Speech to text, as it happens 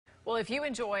Well, if you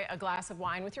enjoy a glass of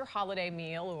wine with your holiday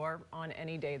meal or on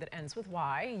any day that ends with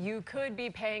Y, you could be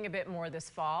paying a bit more this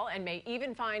fall and may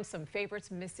even find some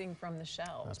favorites missing from the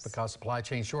shelves. That's because supply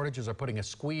chain shortages are putting a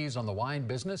squeeze on the wine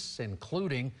business,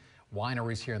 including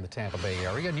wineries here in the Tampa Bay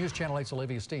area. News Channel 8's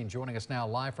Olivia Steen joining us now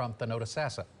live from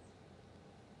Thanota-Sassa.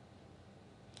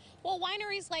 Well,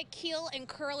 wineries like Keel and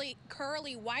Curly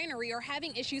Winery are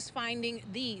having issues finding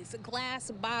these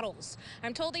glass bottles.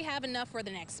 I'm told they have enough for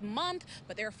the next month,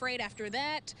 but they're afraid after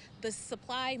that, the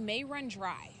supply may run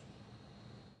dry.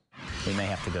 We may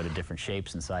have to go to different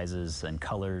shapes and sizes and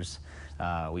colors.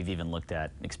 We've even looked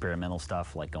at experimental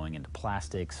stuff like going into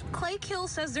plastics. Clay Keel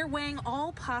says they're weighing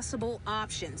all possible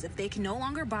options if they can no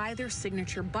longer buy their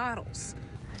signature bottles.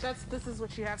 This is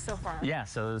what you have so far. Yeah,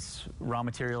 so this raw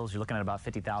materials, you're looking at about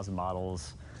 50,000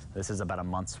 bottles. This is about a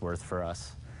month's worth for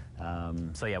us.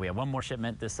 So yeah, we have one more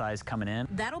shipment this size coming in.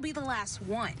 That'll be the last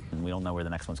one. And we don't know where the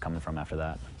next one's coming from after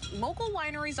that. Local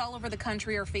wineries all over the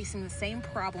country are facing the same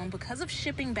problem because of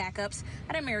shipping backups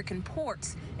at American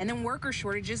ports and then worker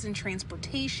shortages in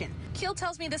transportation. Keel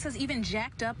tells me this has even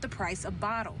jacked up the price of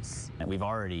bottles. And we've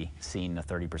already seen a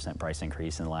 30% price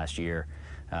increase in the last year,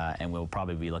 and we'll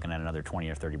probably be looking at another 20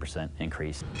 or 30%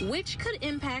 increase. Which could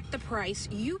impact the price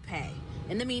you pay.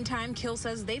 In the meantime, Keel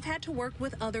says they've had to work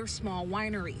with other small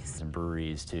wineries and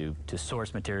breweries to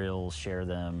source materials, share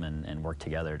them, and work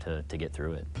together to get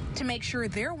through it. To make sure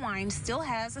their wine still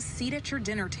has a seat at your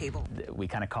dinner table. We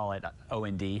kind of call it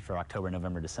O&D for October,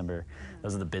 November, December.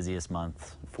 Those are the busiest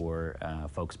months for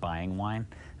folks buying wine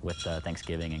with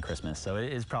Thanksgiving and Christmas. So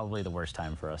it is probably the worst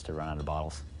time for us to run out of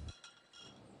bottles.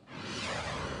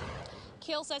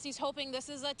 Keel says he's hoping this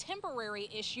is a temporary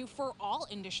issue for all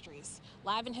industries.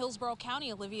 Live in Hillsborough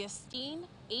County, Olivia Steen,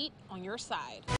 8 on your side.